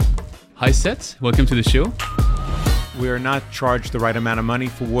Hi, Seth. Welcome to the show. We are not charged the right amount of money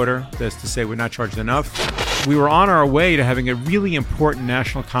for water. That's to say we're not charged enough. We were on our way to having a really important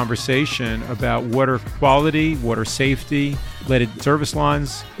national conversation about water quality, water safety, leaded service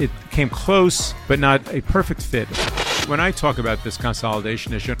lines. It came close, but not a perfect fit. When I talk about this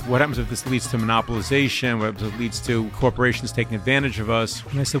consolidation issue, what happens if this leads to monopolization? What happens if it leads to corporations taking advantage of us?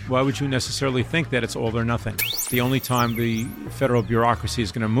 And I said, why would you necessarily think that it's all or nothing? The only time the federal bureaucracy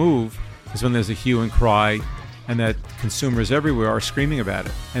is going to move is when there's a hue and cry and that consumers everywhere are screaming about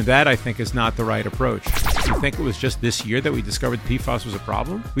it. And that, I think, is not the right approach. You think it was just this year that we discovered PFAS was a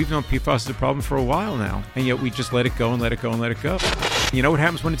problem? We've known PFAS is a problem for a while now, and yet we just let it go and let it go and let it go. You know what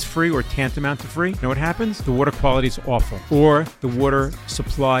happens when it's free or tantamount to free? You know what happens? The water quality is awful, or the water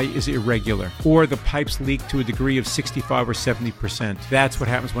supply is irregular, or the pipes leak to a degree of 65 or 70%. That's what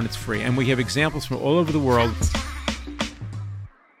happens when it's free. And we have examples from all over the world.